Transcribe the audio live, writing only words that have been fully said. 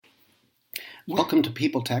Welcome to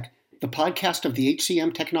People Tech, the podcast of the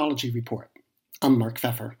HCM Technology Report. I'm Mark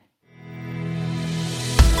Pfeffer.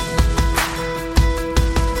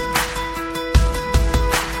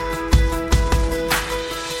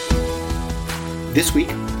 This week,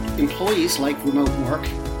 employees like remote work,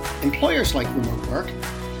 employers like remote work,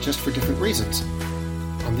 just for different reasons.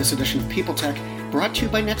 On this edition of People Tech, brought to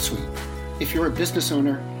you by NetSuite. If you're a business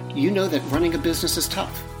owner, you know that running a business is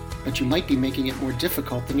tough, but you might be making it more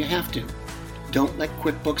difficult than you have to. Don't let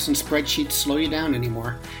QuickBooks and spreadsheets slow you down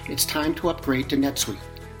anymore. It's time to upgrade to NetSuite.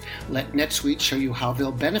 Let NetSuite show you how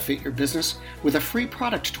they'll benefit your business with a free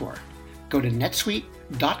product tour. Go to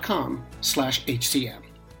netsuite.com/HCM.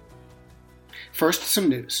 First, some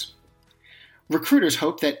news. Recruiters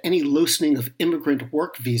hope that any loosening of immigrant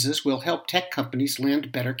work visas will help tech companies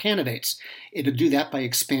land better candidates. It'll do that by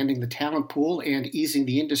expanding the talent pool and easing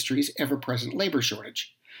the industry's ever-present labor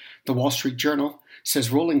shortage. The Wall Street Journal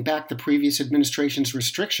says rolling back the previous administration's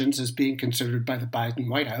restrictions is being considered by the Biden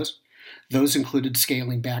White House. Those included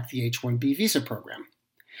scaling back the H-1B visa program.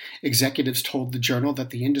 Executives told the Journal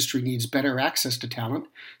that the industry needs better access to talent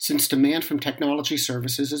since demand from technology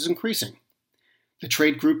services is increasing. The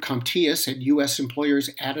trade group CompTIA said U.S.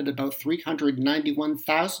 employers added about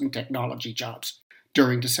 391,000 technology jobs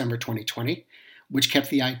during December 2020, which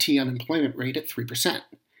kept the IT unemployment rate at 3%.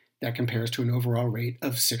 That compares to an overall rate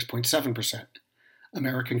of 6.7%.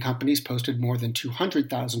 American companies posted more than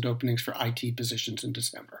 200,000 openings for IT positions in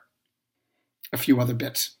December. A few other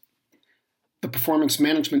bits. The performance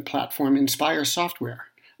management platform Inspire Software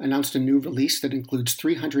announced a new release that includes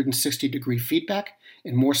 360-degree feedback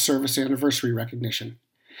and more service anniversary recognition.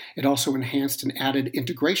 It also enhanced and added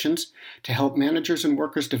integrations to help managers and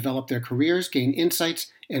workers develop their careers, gain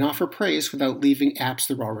insights, and offer praise without leaving apps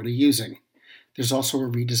they're already using. There's also a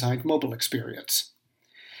redesigned mobile experience.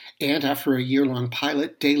 And after a year-long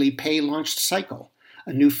pilot, Daily Pay launched Cycle,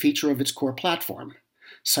 a new feature of its core platform.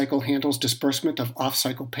 Cycle handles disbursement of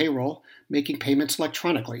off-cycle payroll, making payments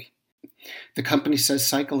electronically. The company says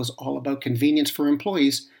Cycle is all about convenience for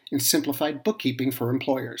employees and simplified bookkeeping for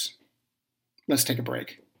employers. Let's take a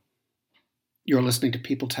break. You're listening to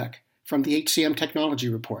People Tech from the HCM Technology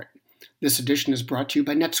Report. This edition is brought to you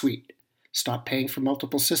by NetSuite. Stop paying for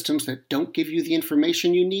multiple systems that don't give you the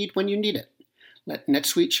information you need when you need it. Let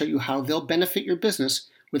NetSuite show you how they'll benefit your business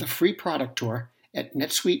with a free product tour at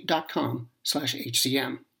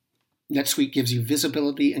netsuite.com/HCM. NetSuite gives you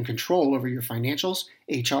visibility and control over your financials,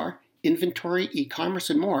 HR, inventory, e-commerce,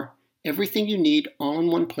 and more. Everything you need all in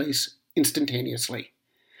one place instantaneously.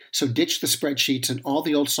 So ditch the spreadsheets and all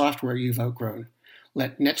the old software you've outgrown.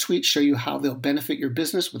 Let NetSuite show you how they'll benefit your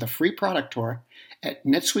business with a free product tour at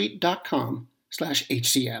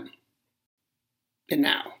netsuite.com/HCM. And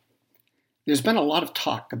now, there's been a lot of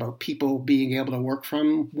talk about people being able to work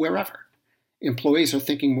from wherever. Employees are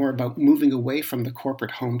thinking more about moving away from the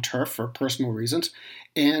corporate home turf for personal reasons,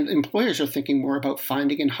 and employers are thinking more about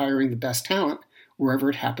finding and hiring the best talent wherever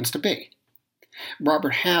it happens to be.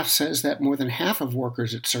 Robert Half says that more than half of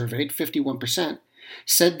workers it surveyed, 51%,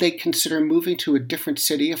 said they'd consider moving to a different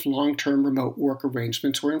city if long-term remote work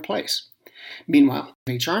arrangements were in place. Meanwhile,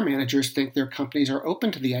 HR managers think their companies are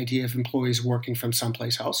open to the idea of employees working from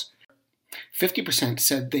someplace else. 50%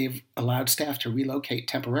 said they've allowed staff to relocate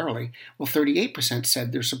temporarily, while 38%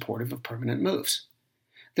 said they're supportive of permanent moves.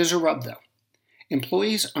 There's a rub, though.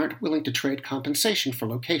 Employees aren't willing to trade compensation for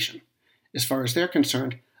location. As far as they're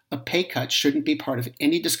concerned, a pay cut shouldn't be part of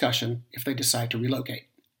any discussion if they decide to relocate.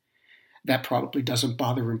 That probably doesn't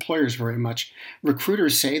bother employers very much.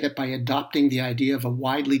 Recruiters say that by adopting the idea of a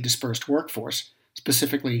widely dispersed workforce,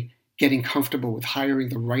 specifically getting comfortable with hiring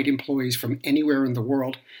the right employees from anywhere in the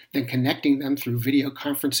world, then connecting them through video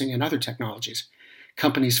conferencing and other technologies,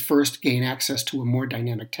 companies first gain access to a more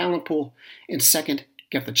dynamic talent pool, and second,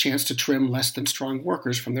 get the chance to trim less than strong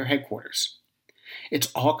workers from their headquarters.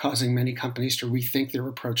 It's all causing many companies to rethink their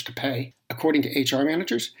approach to pay. According to HR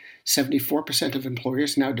managers, 74% of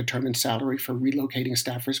employers now determine salary for relocating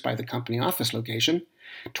staffers by the company office location.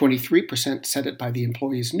 23% set it by the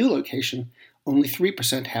employee's new location. Only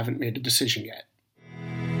 3% haven't made a decision yet.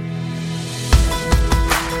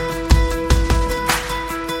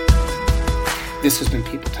 This has been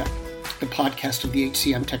People Tech, the podcast of the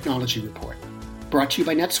HCM Technology Report, brought to you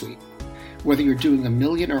by NetSuite. Whether you're doing $1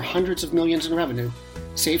 million or hundreds of millions in revenue,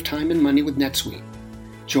 save time and money with NetSuite.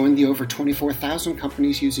 Join the over 24,000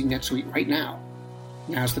 companies using NetSuite right now.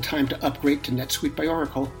 Now's the time to upgrade to NetSuite by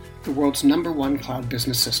Oracle, the world's #1 cloud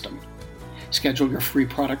business system. Schedule your free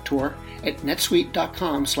product tour at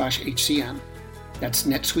netsuite.com/HCM. That's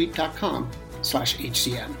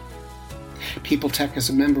netsuite.com/HCM. People Tech is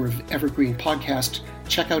a member of Evergreen Podcast.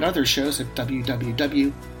 Check out other shows at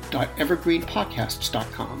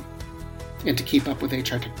www.evergreenpodcasts.com. And to keep up with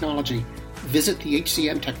HR technology, visit the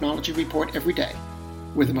HCM Technology Report every day.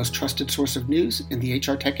 We're the most trusted source of news in the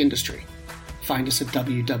HR tech industry. Find us at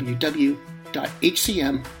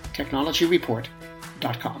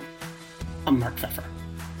www.hcmtechnologyreport.com. I'm Mark Pfeffer.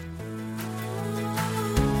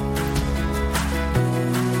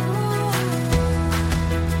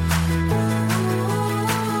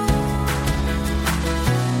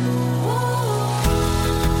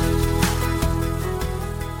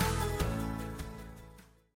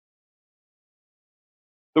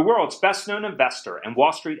 The world's best-known investor and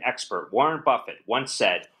Wall Street expert Warren Buffett once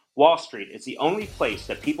said, "Wall Street is the only place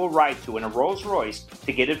that people ride to in a Rolls-Royce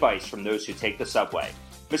to get advice from those who take the subway."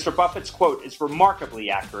 Mr. Buffett's quote is remarkably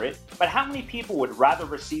accurate, but how many people would rather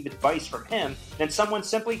receive advice from him than someone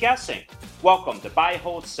simply guessing? Welcome to Buy,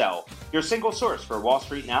 Hold, Sell, your single source for Wall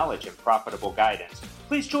Street knowledge and profitable guidance.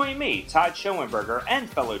 Please join me, Todd Schoenberger, and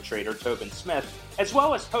fellow trader Tobin Smith, as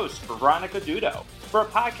well as host Veronica Dudo, for a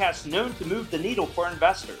podcast known to move the needle for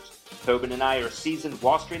investors. Tobin and I are seasoned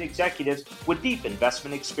Wall Street executives with deep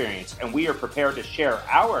investment experience, and we are prepared to share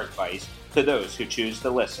our advice to those who choose to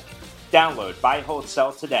listen. Download Buy, Hold,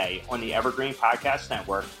 Sell today on the Evergreen Podcast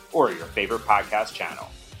Network or your favorite podcast channel.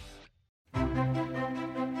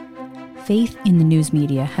 Faith in the news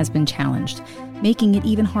media has been challenged, making it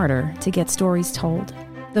even harder to get stories told.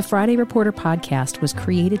 The Friday Reporter podcast was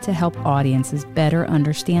created to help audiences better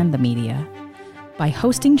understand the media by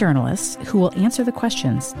hosting journalists who will answer the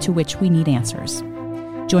questions to which we need answers.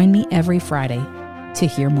 Join me every Friday to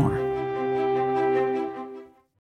hear more.